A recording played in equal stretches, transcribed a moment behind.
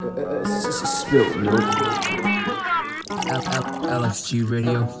Spilt milk. LXG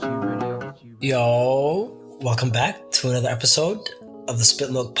Radio. Yo, welcome back to another episode of the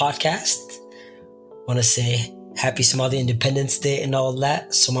Spit Milk Podcast. Want to say happy Somali Independence Day and all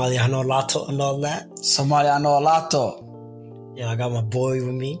that. Somalia Hano Lato and all that. Somalia no lato. Yeah, I got my boy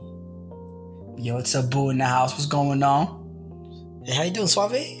with me. Yo, it's a boo in the house. What's going on? Hey, how you doing,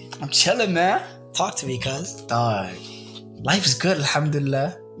 Suave? I'm chilling, man. Talk to me, cuz. Dog. Life is good,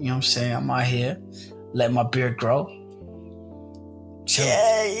 alhamdulillah. You know what I'm saying? I'm out here, letting my beard grow. Chill.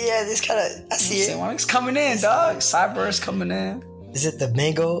 Yeah, this kind of, I see it. It's coming in, dog. Cyber's coming in. Is it the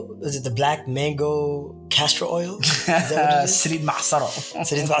mango? Is it the black mango castor oil? Is that what it is? Sarid Mahsaro.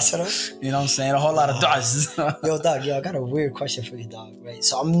 Sarid Mahsaro? You know what I'm saying? A whole lot of du's. Yo, dog, I got a weird question for you, dog, right?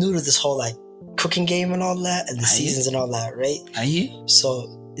 So I'm new to this whole, cooking game and all that, and the seasons and all that, right? Are you?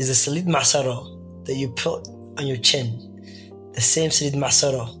 So, is the Salid Masaro that you put on your chin the same Salid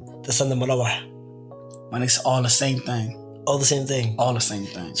Masaro that's on the Malawah? Man, it's all the same thing. All the same thing? All the same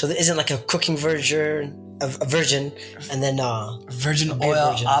thing. So there isn't a cooking version, a virgin, and then virgin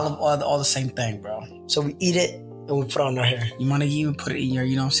oil, olive oil, all the same thing, bro. So we eat it and we put it on our hair. You want to even put it in your,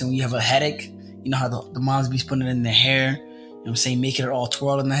 you know what I'm saying, when you have a headache, you know how the moms be putting it in their hair, you know what I'm saying, making it all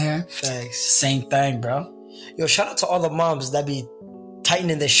twirl in the hair? Facts. Same thing, bro. Yo, shout out to all the moms that be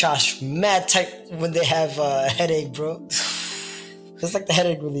tightening their shash mad tight when they have a headache, bro. It's like the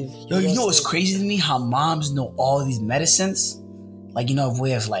headache relief. Yo, you know what's crazy to me? How moms know all these medicines? Like, you know, a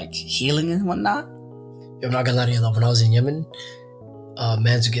way of healing and whatnot? Yo, I'm not gonna lie to you, though. When I was in Yemen,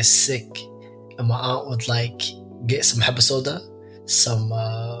 mans would get sick, and my aunt would get some habasoda, some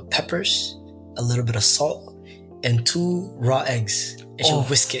peppers, a little bit of salt, and 2 raw eggs, and she'll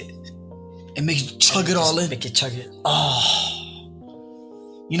whisk it. And make you chug it all in. Make it chug it. Oh.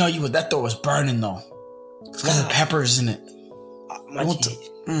 You know, that throat was burning though. It's got the peppers in it.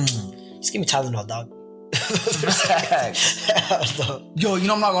 Just give me Tylenol, dog. Yo, you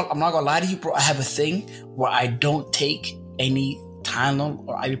know, I'm not gonna lie to you, bro. I have a thing where I don't take any Tylenol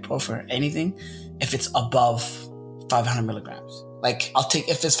or ibuprofen or anything if it's above 500 milligrams.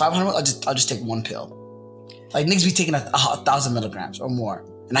 If it's 500, I'll just take 1 pill. Niggas be taking 1,000 milligrams or more,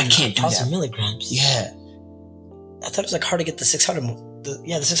 and I can't do that. 1,000 milligrams. Yeah. I thought it was hard to get the 600.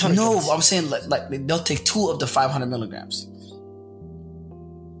 The 600. No, I'm saying they'll take 2 of the 500 milligrams.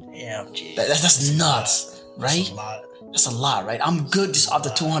 Yeah, geez. That's nuts, right? That's a lot. That's a lot, right? I'm good just off the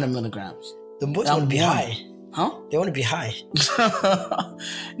 200 milligrams. The boys want to be high. Huh? They want to be high.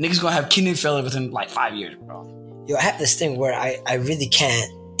 Niggas gonna have kidney failure within 5 years, bro. Yo, I have this thing where I really can't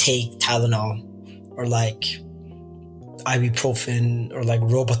take Tylenol or ibuprofen or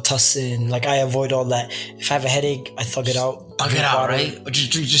Robitussin. I avoid all that. If I have a headache, I thug it out. Thug it out, right? Or just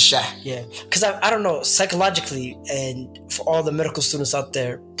drink shot. Yeah. Because I don't know, psychologically, and for all the medical students out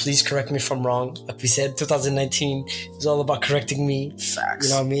there, please correct me if I'm wrong. Like we said, 2019 is all about correcting me. Facts.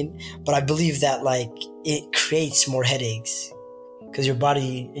 You know what I mean? But I believe that it creates more headaches because your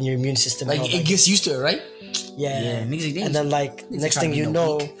body and your immune system it gets used to it, right? Yeah. Niggas and then next thing you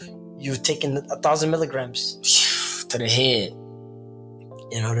know, you've taken 1,000 milligrams to the head.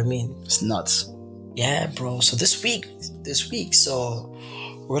 You know what I mean? It's nuts. Yeah, bro. So this week, so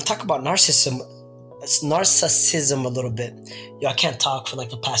we're gonna talk about narcissism. It's narcissism a little bit. Yo, I can't talk for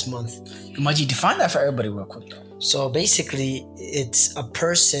the past month. Imagine define that for everybody real quick though. So basically, it's a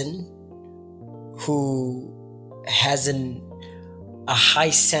person who has a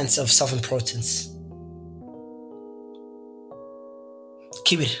high sense of self-importance.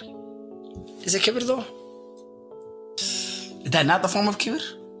 Kibir. Is it kibir though? Is that not the form of kibir?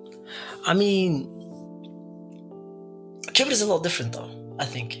 I mean, kibir is a little different though, I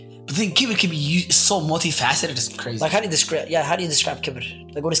think. But then kibir can be so multifaceted, it's crazy. How do you describe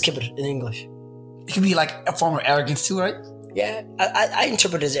kibir? What is kibir in English? It can be a form of arrogance too, right? Yeah, I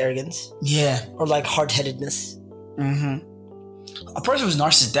interpret it as arrogance. Yeah. Or hard-headedness. Mm-hmm. A person who's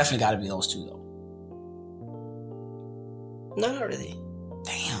narcissist definitely got to be those two, though. No, not really.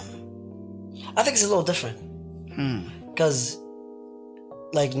 Damn. I think it's a little different. Because,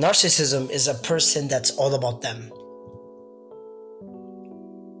 narcissism is a person that's all about them.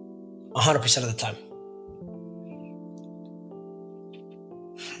 100% of the time.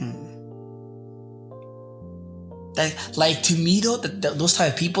 To me, though, those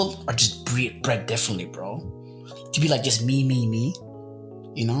type of people are just bred differently, bro. To be just me,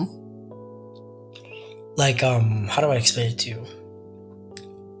 you know? How do I explain it to you?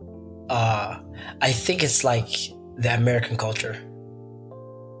 I think it's the American culture.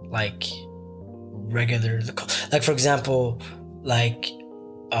 For example,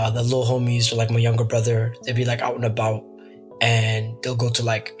 the little homies or my younger brother, they'd be out and about and they'll go to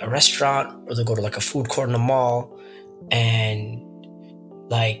like a restaurant or they'll go to like a food court in the mall, and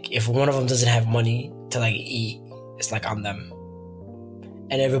like if one of them doesn't have money to like eat, it's like on them,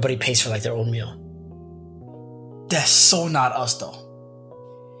 and everybody pays for like their own meal. That's so not us though.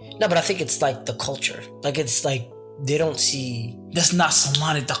 No, but I think it's like the culture. Like it's like they don't see. That's not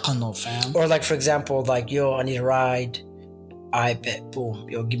Somali Dakano, fam. Or like for example, like yo, I need a ride. I bet, boom,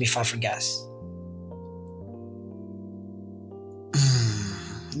 yo, give me $5 for gas.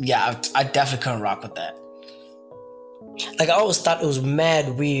 Yeah, I definitely couldn't rock with that. Like I always thought it was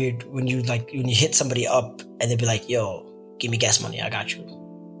mad weird when you hit somebody up and they'd be like, yo, give me gas money, I got you.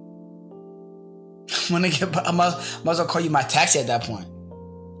 When I might as well call you my taxi at that point.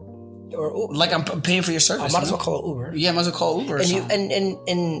 Or like I'm paying for your service. I might as well call it Uber. Yeah, I might as well call Uber.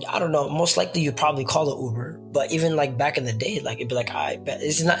 And I don't know. Most likely you'd probably call it Uber. But even like back in the day, like it'd be like, I bet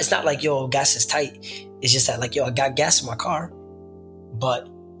it's not like yo, gas is tight. It's just that like yo, I got gas in my car. But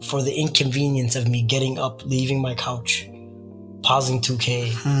for the inconvenience of me getting up, leaving my couch, pausing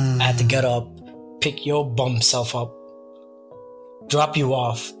 2K, I had to get up, pick your bum self up, drop you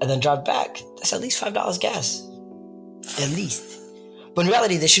off, and then drive back. That's at least $5 gas. At least. But in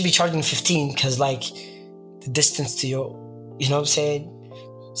reality, they should be charging 15 because, like, the distance to your, you know what I'm saying?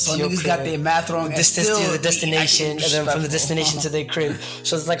 So niggas got their math wrong. The distance to the destination, and then from the destination to their crib.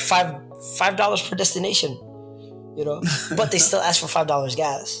 So it's like $5 per destination, you know? But they still ask for $5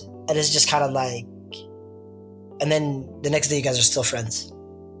 gas. And it's just kind of like, and then the next day you guys are still friends.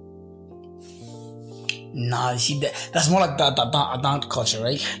 Nah, see, that's more like the culture,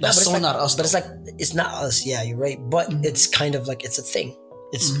 right? That's so like, not us. But it's like, it's not us. Yeah, you're right. But it's kind of like, it's a thing.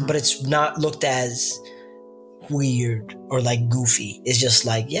 But it's not looked as weird or like goofy. It's just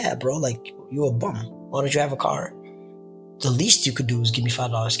like, yeah, bro, like you a bum. Why don't you have a car? The least you could do is give me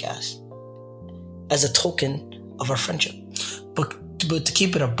 $5 gas as a token of our friendship. But to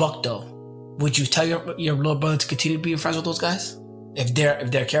keep it a buck though, would you tell your little brother to continue being friends with those guys if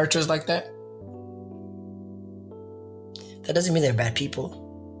they're characters like that? That doesn't mean they're bad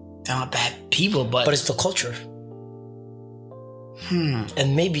people. They're not bad people, but it's the culture.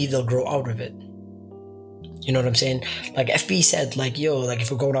 And maybe they'll grow out of it. You know what I'm saying? Like FB said, like, yo, like if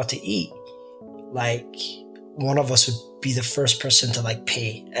we're going out to eat, like one of us would be the first person to like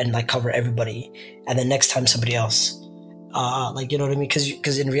pay and like cover everybody. And then next time somebody else. Like, you know what I mean?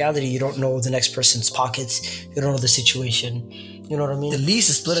 Because in reality, you don't know the next person's pockets. You don't know the situation. You know what I mean? The least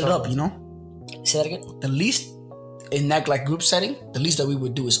is split it up, you know? Say that again? The least in that like group setting, the least that we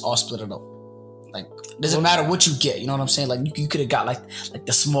would do is all split it up. Like, doesn't matter what you get, you know what I'm saying? Like, you could have got like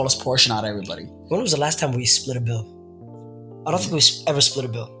the smallest portion out of everybody. When was the last time we split a bill? I don't think we ever split a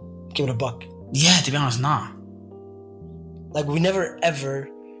bill. Give it a buck. Yeah, to be honest, nah. Like, we never ever.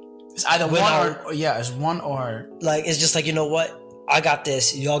 It's either one or yeah, it's one or. Like, it's just like, you know what? I got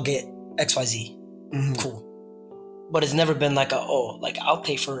this. Y'all get XYZ. Cool. But it's never been like I'll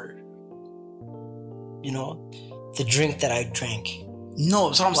pay for, you know, the drink that I drank. No,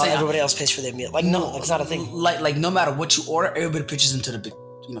 that's what I'm saying. Everybody else pays for their meal. Like, no, it's not a thing. Like no matter what you order, everybody pitches into the big,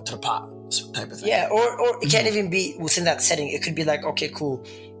 you know, to the pot type of thing. Yeah, or it can't even be within that setting. It could be like, okay, cool,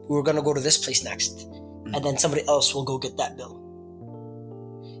 we're gonna go to this place next, and then somebody else will go get that bill.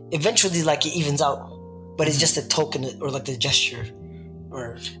 Eventually, like it evens out, but it's just a token or like the gesture,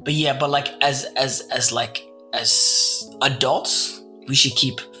 or. But yeah, but like as adults, we should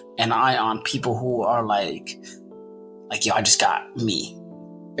keep an eye on people who are like yo, I just got me.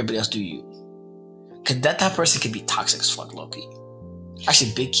 Everybody else do you. Cause that person could be toxic as fuck, low-key.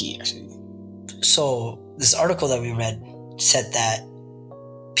 Actually, big key, actually. So, this article that we read said that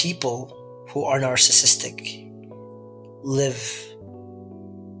people who are narcissistic live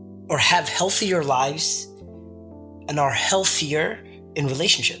or have healthier lives and are healthier in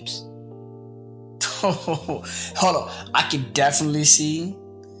relationships. Hold on. I can definitely see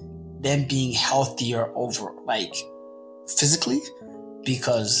them being healthier over, like, physically,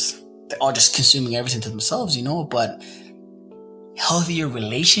 because they're all just consuming everything to themselves, you know, but healthier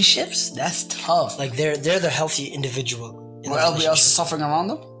relationships, that's tough. Like they're the healthy individual. Or everybody else is suffering around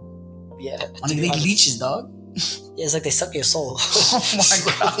them? Yeah. I think they leeches, dog. Yeah, it's like they suck your soul. Oh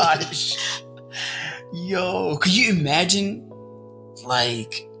my gosh. Yo, could you imagine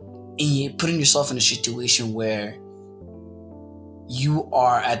like putting yourself in a situation where you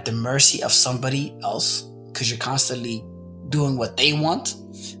are at the mercy of somebody else because you're constantly doing what they want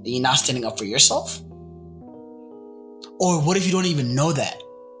and you're not standing up for yourself? Or what if you don't even know that?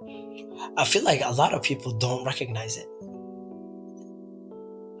 I feel like a lot of people don't recognize it.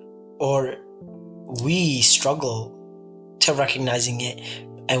 Or we struggle to recognizing it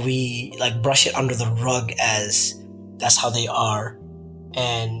and we like brush it under the rug as that's how they are,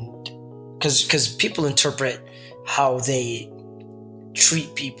 and because people interpret how they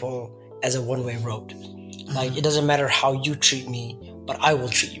treat people as a one-way road. Like, it doesn't matter how you treat me, but I will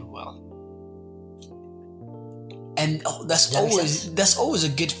treat you well. And that's Does that make always sense? that's always a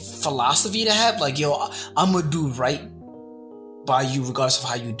good philosophy to have. Like, yo, I'm gonna do right by you regardless of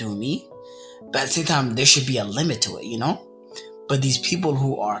how you do me. But at the same time, there should be a limit to it, you know? But these people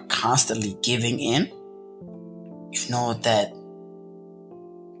who are constantly giving in, you know that,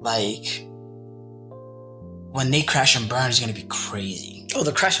 like, when they crash and burn, it's gonna be crazy. Oh,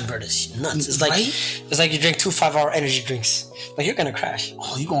 the crash and burn is nuts. It's like Right? it's like you drink 2 5-hour energy drinks. Like, you're gonna crash.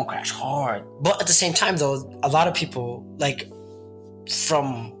 Oh, you're gonna crash hard. But at the same time, though, a lot of people, like,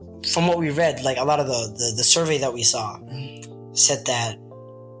 from what we read, like, a lot of the survey that we saw said that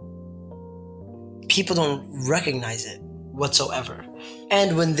people don't recognize it whatsoever.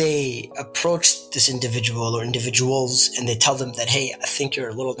 And when they approach this individual or individuals and they tell them that, hey, I think you're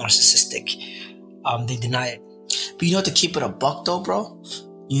a little narcissistic, they deny it. But you know, to keep it a buck though, bro,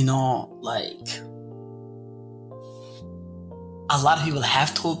 you know, like, a lot of people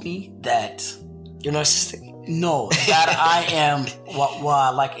have told me that, You're narcissistic. no, that I am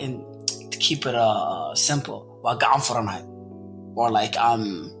what like, in, to keep it simple, وقع or like how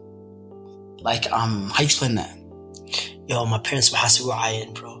you explain that? Yo, my parents were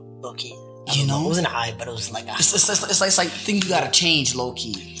hasiwaayan, bro. Low-key. You know? It wasn't high, but it was like It's like things you gotta change low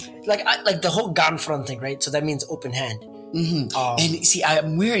key. like the whole ganfron thing, right? So that means open hand. Mm-hmm. And see,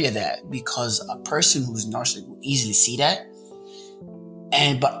 I'm weary of that because a person who's narcissistic will easily see that.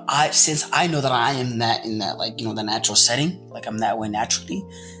 But since I know that I am that in that, like, you know, the natural setting, like, I'm that way naturally,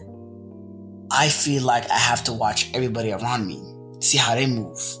 I feel like I have to watch everybody around me, see how they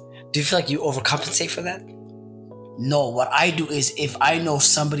move. Do you feel like you overcompensate for that? No, what I do is, if I know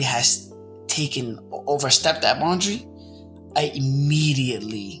somebody has overstepped that boundary, I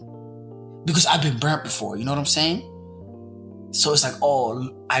immediately, because I've been burnt before, you know what I'm saying? So it's like, oh,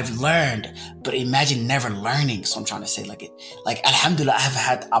 I've learned, but imagine never learning. So I'm trying to say, like, alhamdulillah, I have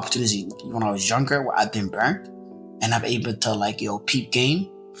had the opportunity when I was younger where I've been burnt and I'm able to, like, peep game.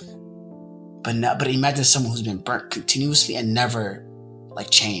 But imagine someone who's been burnt continuously and never, like,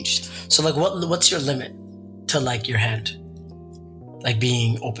 changed. So, like, what's your limit to, like, your hand, like,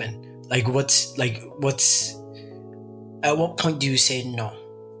 being open? Like, what's at what point do you say no?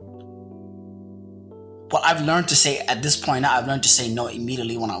 Well, I've learned to say, at this point now, I've learned to say no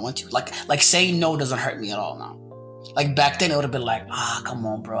immediately when I want to. Like saying no doesn't hurt me at all now. Like, back then it would have been like, come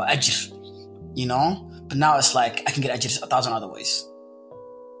on, bro, you know? But now it's like, I can get 1,000 other ways.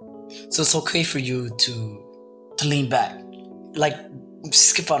 So it's okay for you to lean back. Like,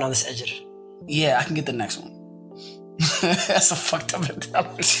 skip on this edge. Yeah, I can get the next one. That's a fucked up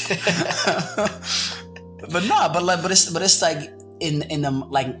mentality. but it's like, in the,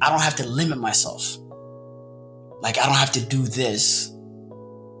 like, I don't have to limit myself. Like, I don't have to do this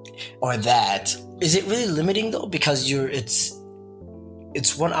or that. Is it really limiting though? Because it's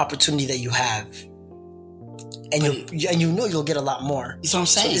one opportunity that you have, and you know you'll get a lot more. That's what I'm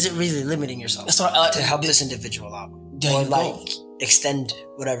saying. So is it really limiting yourself to help this individual out, or like extend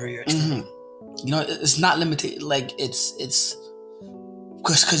whatever you're extending? Mm-hmm. You know, it's not limited. Like, it's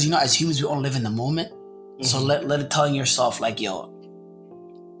because, you know, as humans we all live in the moment. Mm-hmm. So let it telling yourself, like, yo,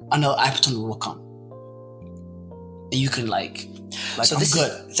 another opportunity will come. And you can, like so I'm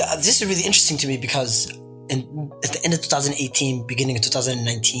good. This is really interesting to me because at the end of 2018, beginning of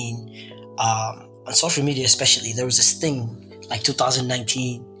 2019, on social media especially, there was this thing like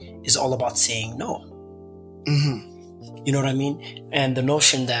 2019 is all about saying no. Mm-hmm. You know what I mean? And the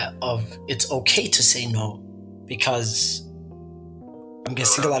notion that it's okay to say no, because I'm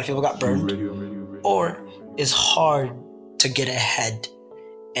guessing a lot of people got burned, or it's hard to get ahead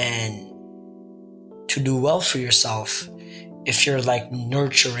and to do well for yourself if you're, like,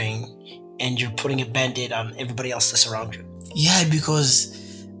 nurturing and you're putting a band-aid on everybody else that's around you. Yeah,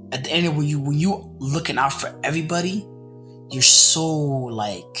 because at the end of when you looking out for everybody, you're so,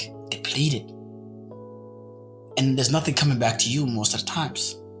 like, depleted, and there's nothing coming back to you most of the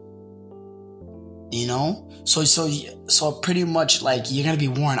times. You know, so pretty much, like, you're gonna be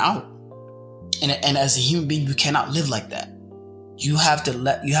worn out, and as a human being, you cannot live like that. You have to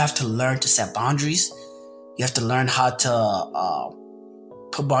learn to set boundaries. You have to learn how to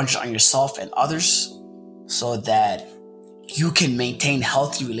put boundaries on yourself and others, so that you can maintain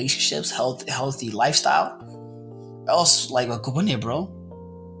healthy relationships, healthy lifestyle. Else, like, go in there, bro.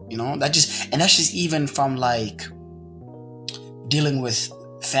 You know, that's just even from, like, dealing with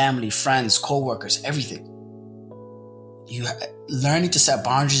family, friends, co-workers, everything. You learning to set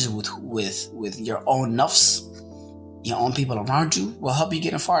boundaries with your own nafs your own people around you will help you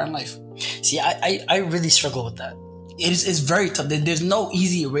get far in life. See, I really struggle with that. It's very tough. There's no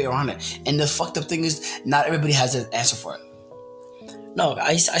easy way around it. And the fucked up thing is, not everybody has an answer for it. No,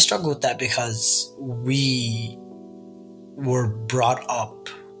 I struggle with that because we were brought up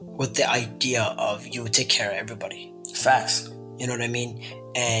with the idea of you take care of everybody. Facts. You know what I mean?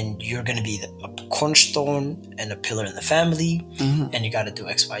 And you're going to be a cornerstone and a pillar in the family. And you got to do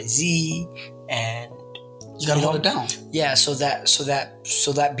X, Y, Z. And you got to hold it down. Yeah. So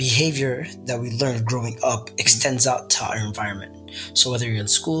that behavior that we learned growing up extends out to our environment. So whether you're in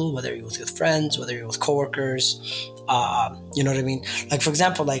school, whether you're with friends, whether you're with coworkers, you know what I mean? Like, for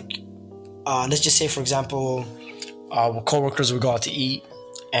example, let's just say, for example, coworkers would go out to eat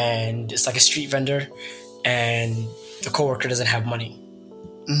and it's like a street vendor and the coworker doesn't have money.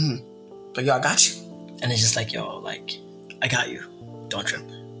 But yo, I got you. And it's just like, yo, like, I got you. Don't trip.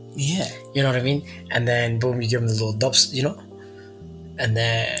 Yeah. You know what I mean? And then boom, you give them the little dubs, you know? And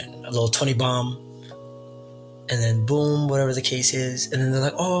then a little 20 bomb. And then boom, whatever the case is. And then they're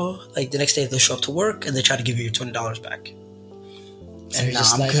like, oh, like the next day they'll show up to work and they try to give you your $20 back. And you're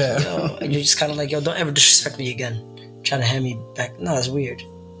just like, yo, and you're just kind of like, yo, don't ever disrespect me again. Trying to hand me back. No, that's weird.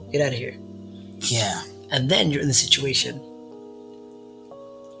 Get out of here. Yeah. And then you're in the situation,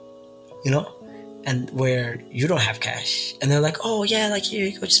 you know, and where you don't have cash. And they're like, oh, yeah, like, here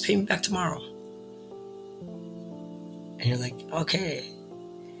you go, just pay me back tomorrow. And you're like, okay.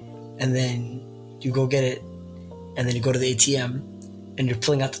 And then you go get it. And then you go to the ATM and you're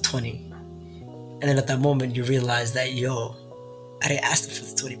pulling out the 20. And then at that moment, you realize that, yo, I didn't ask them for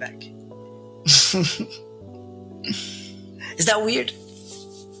the 20 back. Is that weird?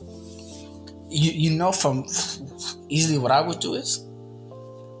 You know, from easily what I would do is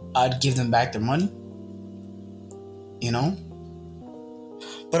I'd give them back their money. You know?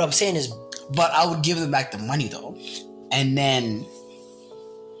 What I'm saying is... But I would give them back the money, though. And then...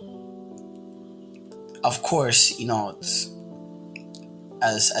 Of course, you know,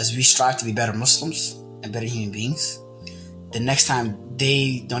 as we strive to be better Muslims and better human beings, the next time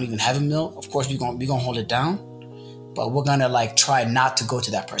they don't even have a meal, of course we're gonna hold it down, but we're gonna like try not to go to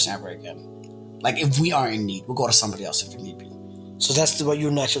that person ever again. Like if we are in need, we'll go to somebody else if we need be. So that's what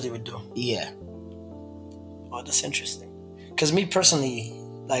you naturally would do. Yeah. Oh, that's interesting. Because me personally,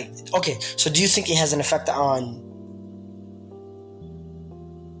 like, okay, so do you think it has an effect on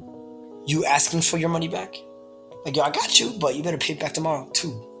you asking for your money back? Like, yo, I got you, but you better pay it back tomorrow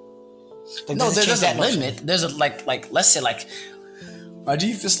too. Like, no, there's a limit. There's a like let's say like,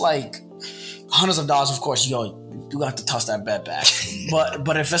 if it's like hundreds of dollars, of course, yo, you got to toss that bet back.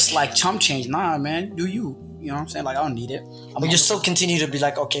 but if it's like chump change, nah, man, do you know what I'm saying? Like, I don't need it. But you still continue to be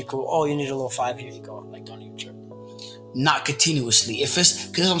like, okay, cool. Oh, you need a little $5, here you go. Like, don't even trip. Not continuously. If it's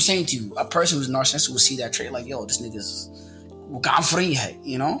because I'm saying to you, a person who's narcissistic will see that trait like, yo, this nigga's gone free,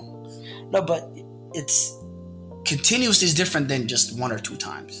 you know. No, but it's continuous is different than just one or two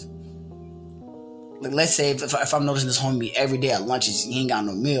times. Like, let's say if I'm noticing this homie every day at lunches, he ain't got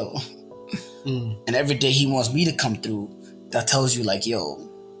no meal, and every day he wants me to come through, that tells you like, yo,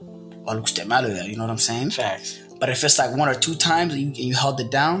 you know what I'm saying? Facts. But if it's like one or two times and you held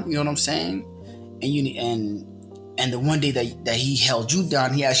it down, you know what I'm saying, and the one day that he held you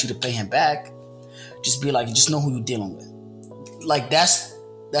down, he asked you to pay him back, just be like, just know who you're dealing with. Like that's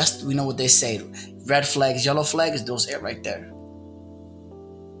we know what they say. Red flags, yellow flags, those it right there.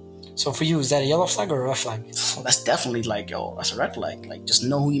 So for you, is that a yellow flag or a red flag? Oh, that's definitely like, yo, that's a red flag. Like, just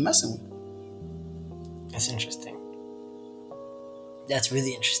know who you're messing with. That's interesting. That's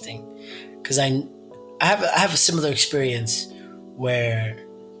really interesting. Because I have a similar experience where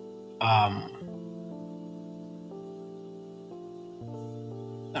I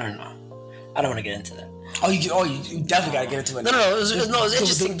don't know. I don't want to get into that. Oh, you definitely gotta get into it. No, it was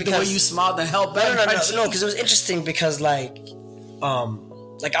interesting because the way you smiled and held back. No, because it was interesting because like I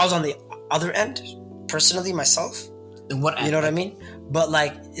was on the other end, personally myself. And what? You know what I mean? But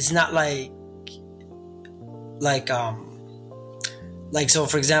like, it's not like so.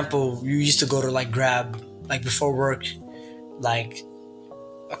 For example, you used to go to like Grab, like before work, like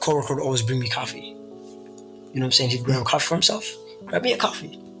a coworker would always bring me coffee. You know what I'm saying? He'd grab a coffee for himself. Grab me a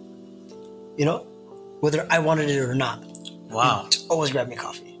coffee. You know, whether I wanted it or not. Wow. He'd always grab me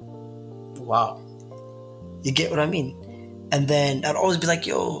coffee. Wow. You get what I mean? And then I'd always be like,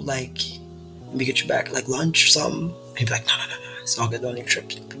 yo, like, let me get you back, like lunch or something. And he'd be like, no, it's all good, don't even trip,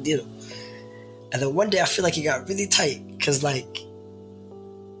 big deal. And then one day I feel like it got really tight because like,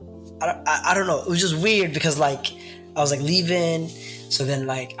 I don't know, it was just weird because like, I was like leaving. So then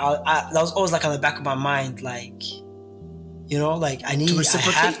like, that was always like on the back of my mind, like, you know, like I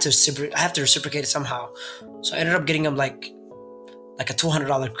have to reciprocate it somehow. So I ended up getting him like a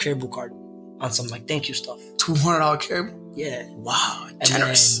 $200 Caribou card on some like thank you stuff. $200 Caribou? Yeah. Wow, And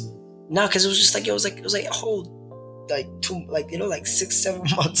generous. No, because it was just like it was like a whole like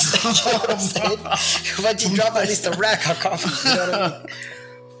 6-7 months. You know what I'm saying? But you drop at least a rack on coffee. You know what I mean?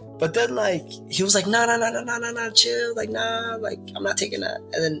 But then like he was like, nah, chill, like nah, like I'm not taking that.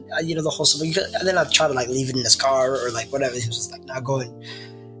 And then the whole stuff. And then I try to like leave it in his car or like whatever. He was just like, nah, go in.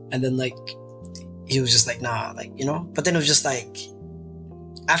 And then like he was just like, nah, like But then it was just like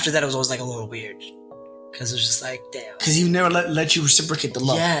after that it was always like a little weird because it was just like, damn. Because he never let you reciprocate the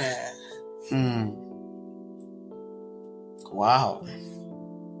love. Yeah. Wow.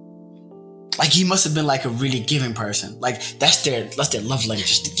 Like he must have been like a really giving person. Like that's their love language,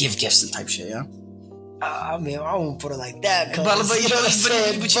 just to give gifts and type shit, yeah. I mean, I won't put it like that. But you know what I'm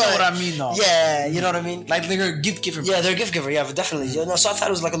saying. But you know what I mean, though. Yeah, you know what I mean. Like they're a gift giver. Yeah, they're a gift giver. Yeah, but definitely. So I thought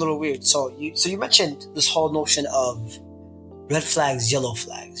it was like a little weird. So you mentioned this whole notion of red flags, yellow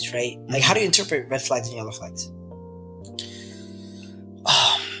flags, right? Like, how do you interpret red flags and yellow flags?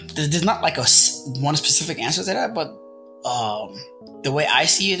 There's not like one specific answer to that, but the way I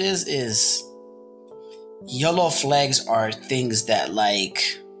see it is yellow flags are things that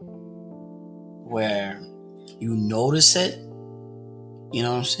like where you notice it, you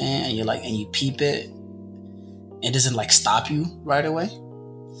know what I'm saying, and you're like, and you peep it, it doesn't like stop you right away.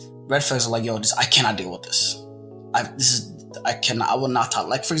 Red flags are like, yo, I cannot deal with this. I will not talk.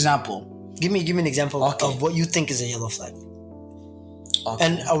 Like for example, give me an example of what you think is a yellow flag. Okay.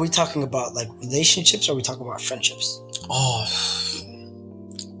 And are we talking about like relationships or are we talking about friendships? Oh,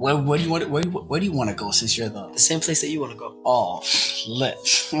 where do you want to go since you're the same place that you want to go? Oh, lit.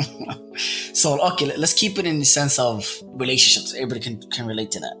 So okay, let's keep it in the sense of relationships. Everybody can relate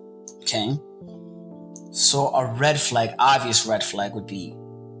to that. Okay. So a obvious red flag would be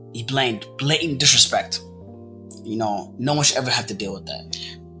blatant disrespect. No one should ever have to deal with that.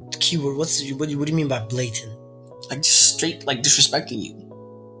 The keyword. What do you mean by blatant? Like just straight like disrespecting you.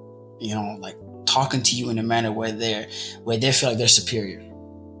 Like talking to you in a manner where they feel like they're superior.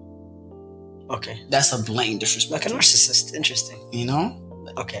 Okay. That's a blatant disrespect. Like a narcissist. Interesting.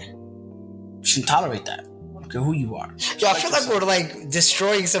 Okay. You shouldn't tolerate that. Okay, who you are. Yo, I feel like we're like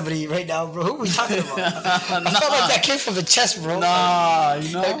destroying somebody right now, bro. Who are we talking about? I felt like that came from the chest, bro. Nah,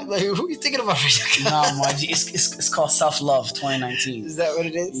 like who are you thinking about right now? Nah, Margie, it's called self-love 2019. Is that what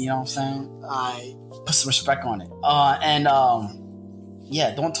it is? You know what I'm saying? I put some respect on it.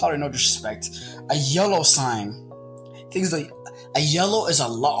 Yeah, don't tolerate no disrespect. A yellow sign, things like a yellow is a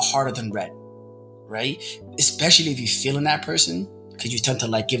lot harder than red, right? Especially if you feel in that person, because you tend to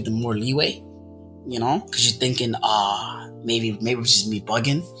like give them more leeway, because you're thinking, maybe it's just me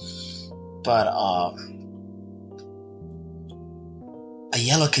bugging, but a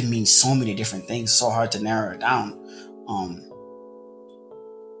yellow can mean so many different things. So hard to narrow it down.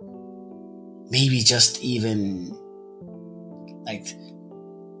 Maybe just even like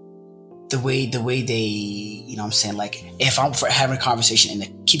the way they, what I'm saying, like if I'm having a conversation and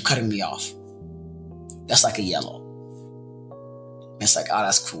they keep cutting me off, that's like a yellow. It's like,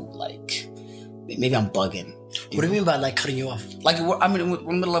 that's cool. Like maybe I'm bugging. What do you mean by like cutting you off? Like I'm in the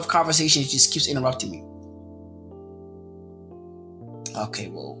middle of a conversation, it just keeps interrupting me. Okay,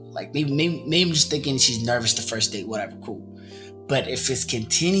 well, like maybe I'm just thinking she's nervous the first date, whatever, cool. But if it's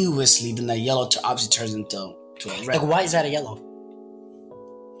continuously, then the yellow obviously turns into a red. Like, why is that a yellow?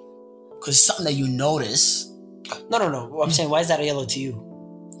 Because it's something that you notice. No. I'm saying, why is that a yellow to you?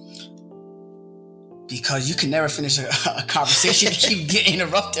 Because you can never finish a conversation. You keep getting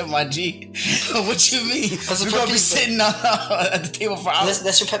interrupted, my G. What you mean? We're going to be sitting at the table for hours.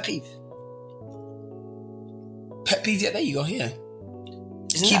 That's your pet peeve. Pet peeve? Yeah, there you go. Here.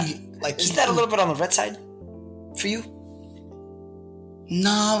 Isn't that a little bit on the red side for you?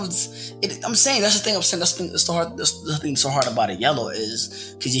 No, I'm saying that's the thing. I'm saying that's the thing so hard about a yellow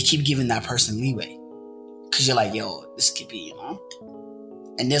is because you keep giving that person leeway. Because you're like, yo, this could be,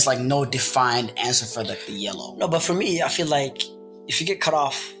 and there's like no defined answer for the yellow. No, but for me, I feel like if you get cut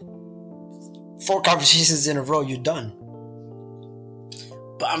off 4 conversations in a row, you're done.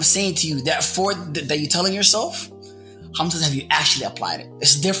 But I'm saying to you that that you're telling yourself, how many times have you actually applied it?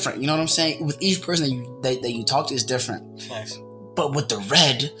 It's different. You know what I'm saying? With each person that you talk to is different. Nice. But with the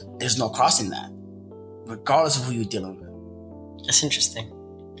red, there's no crossing that, regardless of who you're dealing with. That's interesting.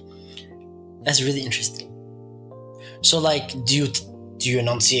 That's really interesting. So, like, do you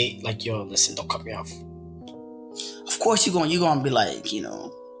enunciate like, yo, listen, don't cut me off? Of course, you're gonna be like,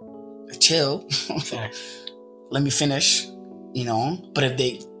 chill. Let me finish. But if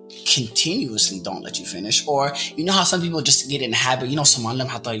they continuously don't let you finish. Or you know how some people just get in the habit, someone them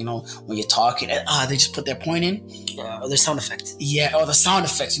hata, when you're talking, they just put their point in. Or their sound effects. Yeah, or the sound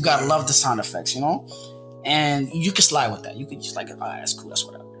effects. You gotta love the sound effects, and you can slide with that. You can just like, that's cool, that's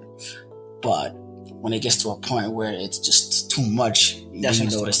whatever. But when it gets to a point where it's just too much, you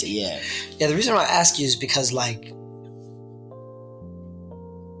notice it. Yeah. The reason why I ask you is because like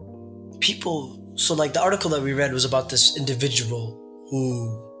people. So like the article that we read was about this individual who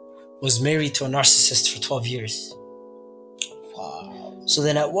was married to a narcissist for 12 years. Wow. So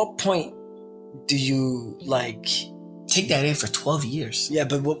then at what point do you like take that in for 12 years? Yeah,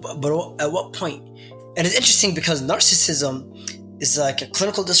 but at what point? And it's interesting because narcissism is like a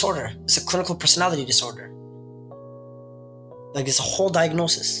clinical disorder. It's a clinical personality disorder. Like it's a whole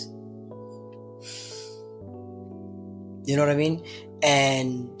diagnosis. You know what I mean?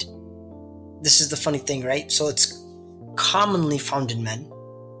 And this is the funny thing, right? So it's commonly found in men.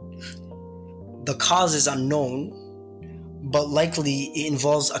 The cause is unknown, but likely it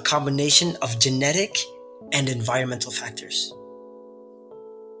involves a combination of genetic and environmental factors.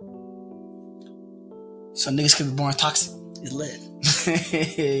 So niggas can be born toxic. It's lit.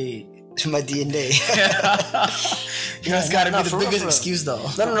 To my DNA. That's gotta be the biggest excuse though.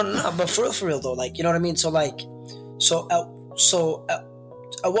 No, but for real though, like, you know what I mean? So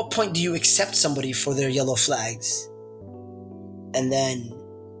at what point do you accept somebody for their yellow flags and then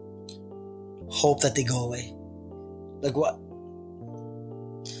hope that they go away? Like what?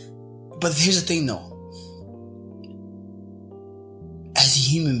 But here's the thing though. As a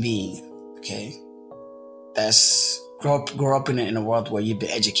human being, okay, that's grow up in a world where you've been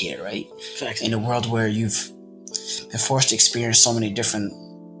educated, right? Facts. In a world where you've been forced to experience so many different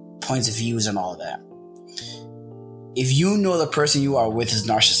points of views and all of that. If you know the person you are with is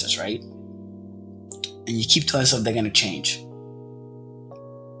narcissist, right? And you keep telling yourself they're going to change.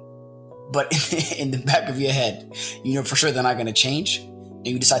 But in the back of your head, you know for sure they're not going to change. And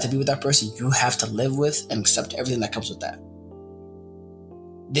you decide to be with that person, you have to live with and accept everything that comes with that.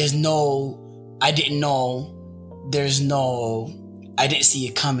 There's no, I didn't know. There's no, I didn't see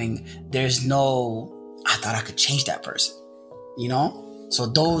it coming. There's no, I thought I could change that person. So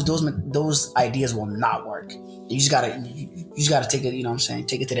those ideas will not work. You just gotta take it.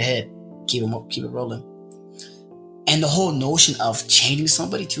 Take it to the head. Keep it rolling. And the whole notion of changing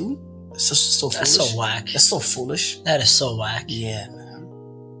somebody too, so foolish. That's so whack. That's so foolish. That is so whack. Yeah, man.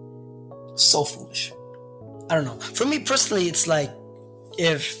 So foolish. I don't know. For me personally, it's like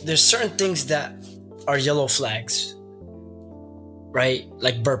if there's certain things that are yellow flags, right?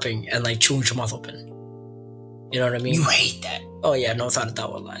 Like burping and like chewing your mouth open. You know what I mean? You hate that. Oh yeah, no thought of that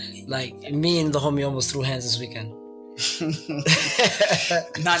one lie. Like me and the homie almost threw hands this weekend.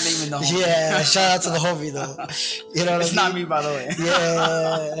 Not naming the homie. Yeah, shout out to the homie though. You know what it's not me, by the way.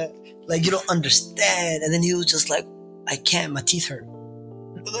 Yeah. Like you don't understand. And then he was just like, I can't, my teeth hurt.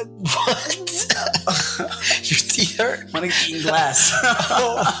 Like, what? Your teeth hurt? I'm eating glass.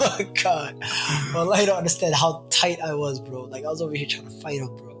 Oh my god. Well, I don't understand how tight I was, bro. Like I was over here trying to fight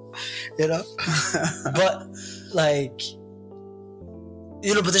him, bro. But like,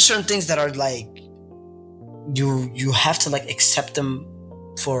 but there's certain things that are like you have to like accept them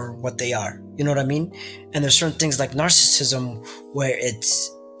for what they are. You know what I mean? And there's certain things like narcissism where it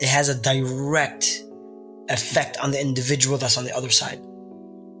has a direct effect on the individual that's on the other side.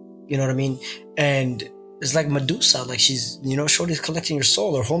 You know what I mean? And it's like Medusa, like she's, Shorty's collecting your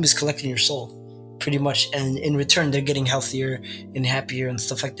soul, or homie's collecting your soul, pretty much. And in return, they're getting healthier and happier and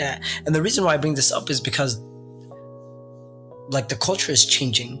stuff like that. And the reason why I bring this up is because like the culture is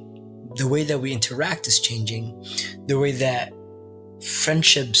changing. The way that we interact is changing. The way that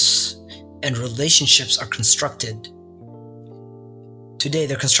friendships and relationships are constructed. Today,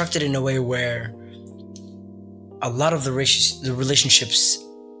 they're constructed in a way where a lot of the relationships,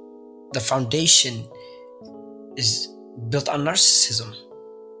 the foundation is built on narcissism.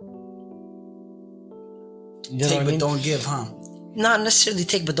 Take but don't give, huh? Not necessarily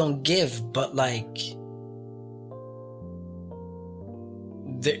take but don't give, but like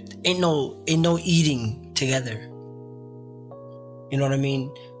there ain't no eating together. You know what I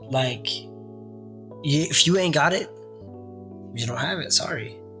mean? Like if you ain't got it, you don't have it.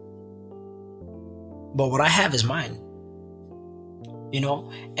 Sorry. But what I have is mine.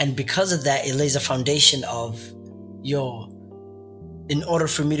 And because of that, it lays a foundation of, in order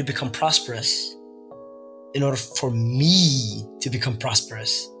for me to become prosperous,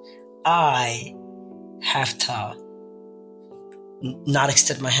 I have to not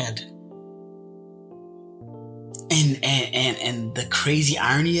extend my hand. And the crazy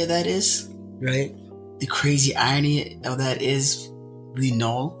irony of that is, right? The crazy irony of that is, we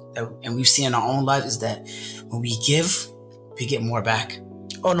know that, and we've seen in our own lives, is that when we give, we get more back.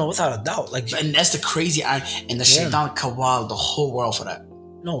 Oh no, without a doubt. Like, And that's the crazy iron. And the shaitan kawal the whole world for that.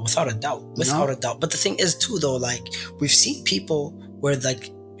 no, without a doubt. Without a doubt. But the thing is too though, like, we've seen people where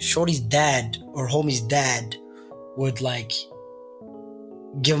like Shorty's dad or homie's dad would like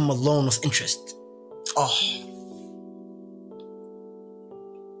give him a loan with interest. Oh,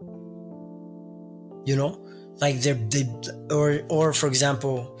 You know? Like they or for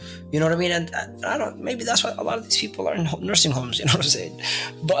example, you know what I mean? And I don't, maybe that's why a lot of these people are in nursing homes, you know what I'm saying?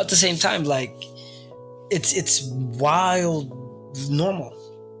 But at the same time, like, it's wild normal.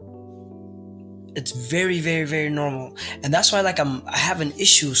 It's very, very, very normal. And that's why, like, I have an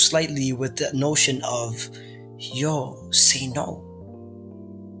issue slightly with the notion of, yo, say no.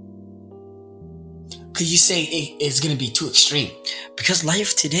 could you say it's gonna be too extreme? Because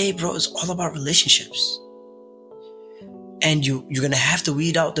life today, bro, is all about relationships. And you're gonna have to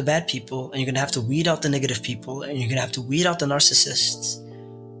weed out the bad people, and you're gonna have to weed out the negative people, and you're gonna have to weed out the narcissists.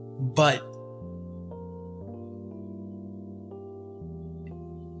 But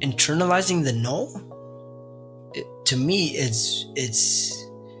internalizing the no, to me, it's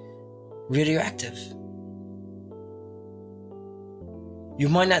radioactive. You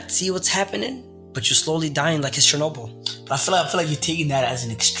might not see what's happening, but you're slowly dying like it's Chernobyl. But I feel like you're taking that as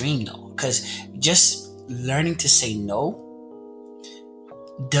an extreme though, because just learning to say no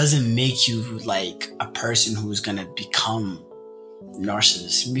doesn't make you like a person who's gonna become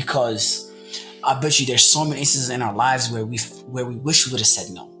narcissist. Because I bet you there's so many instances in our lives where we wish we would have said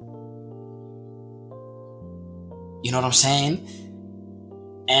no. You know what I'm saying?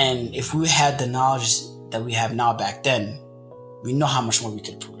 And if we had the knowledge that we have now back then, we know how much more we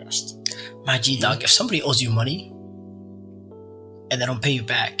could have progressed. My G dog, if somebody owes you money and they don't pay you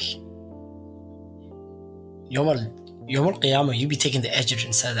back, Yom al-Qiyamah, you be taking the ajr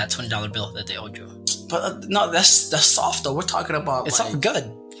instead of that $20 bill that they owed you. But no, that's soft though. We're talking about It's like, all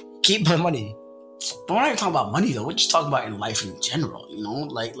good. Keep my money. but we're not even talking about money though. We're just talking about in life in general. You know,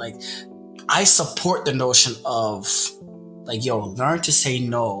 like I support the notion of like, yo, learn to say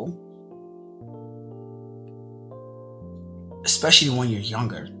no, especially when you're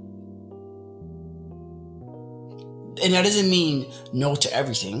younger. And that doesn't mean no to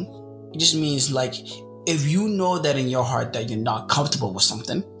everything. It just means like, if you know that in your heart that you're not comfortable with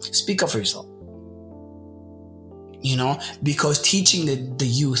something, speak up for yourself. You know, because teaching the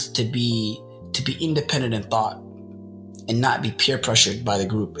youth to be independent in thought and not be peer pressured by the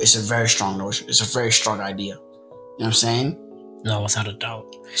group is a very strong notion. It's a very strong idea. You know what I'm saying? No, without a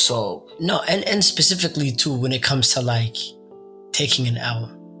doubt. So No, and specifically too when it comes to like taking an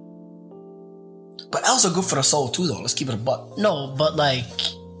L. but L's are good for the soul too though. Let's keep it a buck. No, but like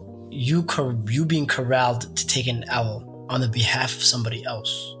you being corralled to take an L on the behalf of somebody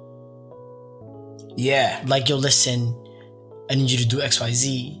else. Yeah. Like, yo, listen, I need you to do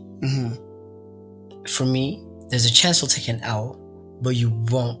XYZ. Mm-hmm. For me, there's a chance you'll take an L, but you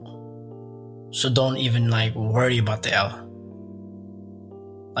won't. So don't even like worry about the L.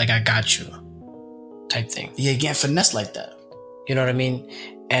 Like, I got you, type thing. Yeah, getting finesse like that. You know what I mean?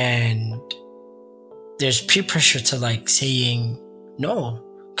 And there's peer pressure to like saying no,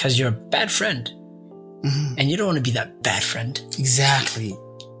 because you're a bad friend. Mm-hmm. And you don't want to be that bad friend. Exactly,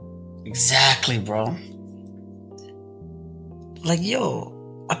 bro. Like, yo,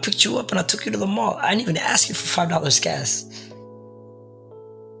 I picked you up and I took you to the mall. I didn't even ask you for $5 gas.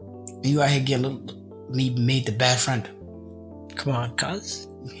 And you out here getting made the bad friend. Come on, cuz.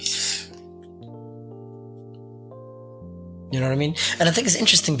 You know what I mean? And I think it's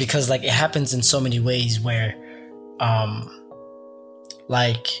interesting because like it happens in so many ways where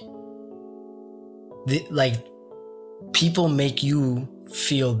people make you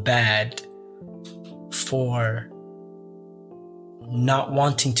feel bad for not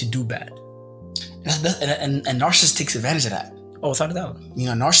wanting to do bad. And narcissists takes advantage of that. Oh, without a doubt. You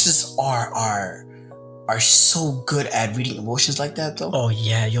know, narcissists are so good at reading emotions like that though. Oh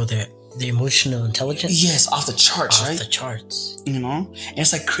yeah, yo, the emotional intelligence. Yes, off the charts, right? Off the charts. You know, and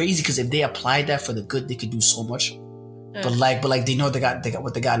it's like crazy because if they applied that for the good, they could do so much. Yeah. But like they know they got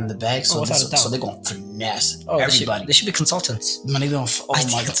what they got in the bag, so without a they're gonna finesse Oh, everybody. They should be consultants. Man, they gonna, oh IT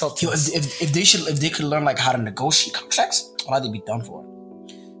my god! consultants. Yo, if they could learn like how to negotiate contracts, a lot they'd be done for.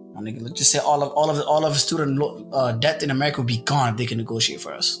 My nigga, let's just say all of student debt in America would be gone if they can negotiate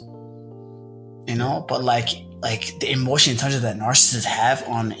for us. You know, but like the emotional intelligence that narcissists have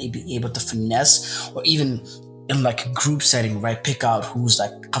on being able to finesse, or even in like a group setting, right? Pick out who's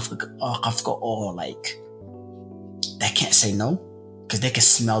like Kafka or like that can't say no. because they can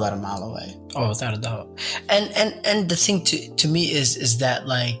smell that a mile away. Oh, without a doubt. And the thing to me is that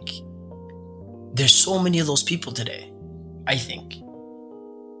like there's so many of those people today, I think,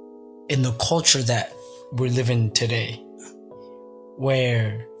 in the culture that we're living today,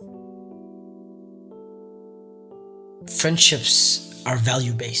 where friendships are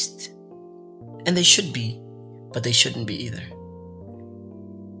value-based. And they should be, but they shouldn't be either.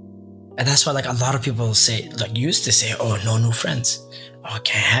 And that's why like a lot of people say, like used to say, oh, no new friends. Oh, I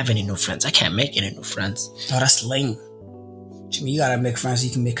can't have any new friends. I can't make any new friends. Oh, that's lame. You gotta make friends so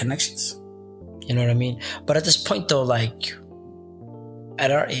you can make connections. You know what I mean? But at this point though, like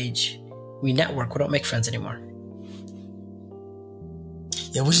at our age, we network, we don't make friends anymore.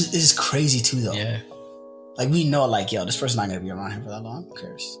 Yeah, which is crazy too though. Yeah. Like we know like, yo, this person's not gonna be around here for that long. Who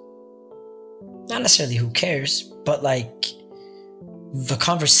cares? Not necessarily who cares, but like the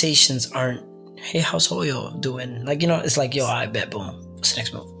conversations aren't, hey, how's Hoyo doing? Like, you know, it's like, yo, I bet, boom. What's the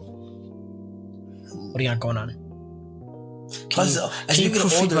next move? What do you got going on? Can you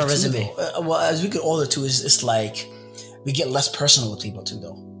proofread my resume? Well, as we get older too, it's like we get less personal with people too,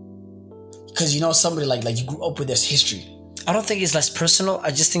 though. Because you know, somebody like you grew up with this history. I don't think it's less personal. I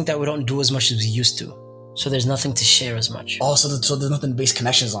just think that we don't do as much as we used to. So there's nothing to share as much. Oh, so there's nothing to base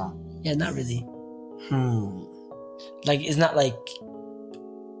connections on. Yeah, not really. Like it's not like,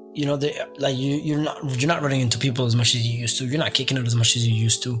 you know, like you're not running into people as much as you used to. You're not kicking it as much as you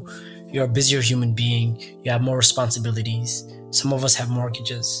used to. You're a busier human being. You have more responsibilities. Some of us have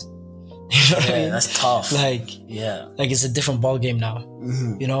mortgages. You know what I mean? That's tough. Like it's a different ball game now.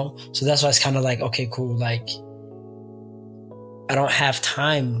 You know, so that's why it's kind of like, okay, cool. Like I don't have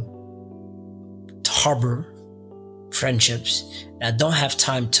time to harbor friendships. And I don't have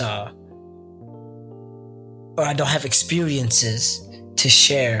time to, or I don't have experiences to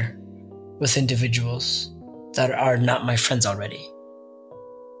share with individuals that are not my friends already.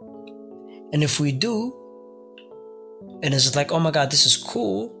 And if we do, and it's like, oh my God, this is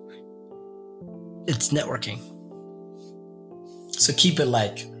cool, it's networking. So keep it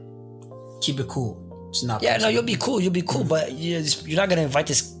cool. It's not. Yeah, no, you'll be cool, but you're not gonna invite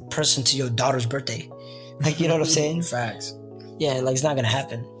this person to your daughter's birthday. Like, you know what I'm saying? Facts. Yeah, like it's not gonna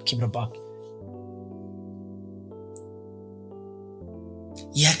happen. Keep it a buck.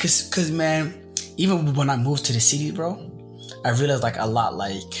 Yeah, cause man, even when I moved to the city, bro, I realized like a lot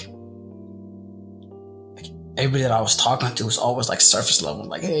like everybody that I was talking to was always like surface level,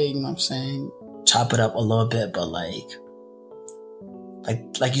 like, hey, you know what I'm saying? Chop it up a little bit, but like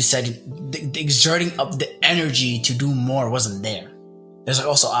you said, the exerting of the energy to do more wasn't there. There's like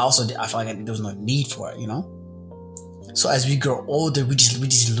I felt like there was no need for it, you know? So as we grow older, we just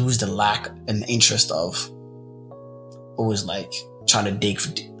lose the lack and the interest of always like trying to dig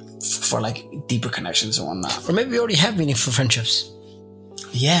for like deeper connections and whatnot. Or maybe we already have meaningful friendships.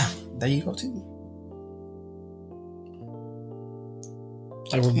 Yeah, there you go too.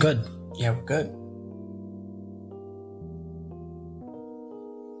 Like we're good. Yeah, we're good.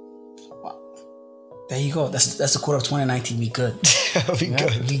 Wow. There you go. That's the quote of 2019. Be good.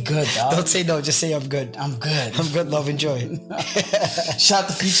 Good. Be good, dog. Don't say no. Just say I'm good. I'm good. I'm good. Love, enjoy. Shout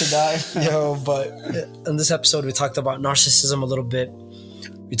the future, dog. Yo, but in this episode, we talked about narcissism a little bit.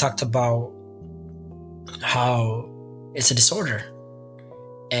 We talked about how it's a disorder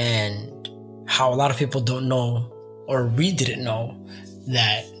and how a lot of people don't know, or we didn't know,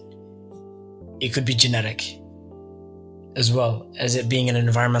 that it could be genetic as well as it being an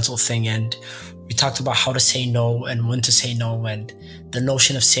environmental thing. And we talked about how to say no and when to say no, and the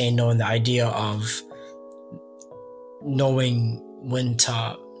notion of saying no and the idea of knowing when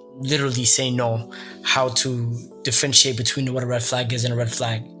to literally say no, how to differentiate between what a red flag is and a red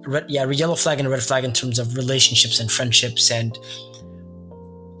flag. A yellow flag and a red flag in terms of relationships and friendships, and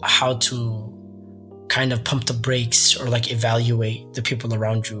how to kind of pump the brakes or like evaluate the people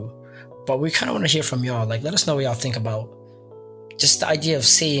around you. But we kind of want to hear from y'all. Like, let us know what y'all think about just the idea of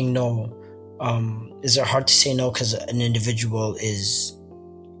saying no. Is it hard to say no because an individual is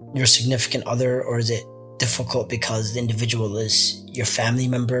your significant other, or is it difficult because the individual is your family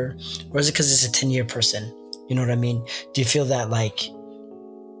member, or is it because it's a 10-year person? You know what I mean? Do you feel that like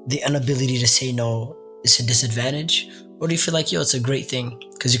the inability to say no is a disadvantage, or do you feel like, yo, it's a great thing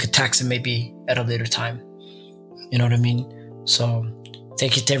because you could tax it maybe at a later time? You know what I mean? So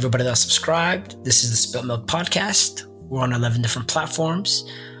thank you to everybody that subscribed. This is the Spilt Milk Podcast. We're on 11 different platforms.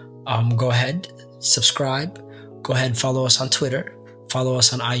 Go ahead, subscribe. Go ahead, follow us on Twitter. Follow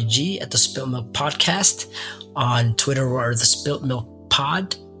us on IG at the Spilt Milk Podcast. On Twitter, we're the Spilt Milk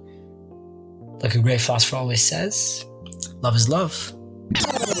Pod. Like a great philosopher always says, love is love.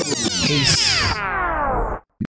 Peace.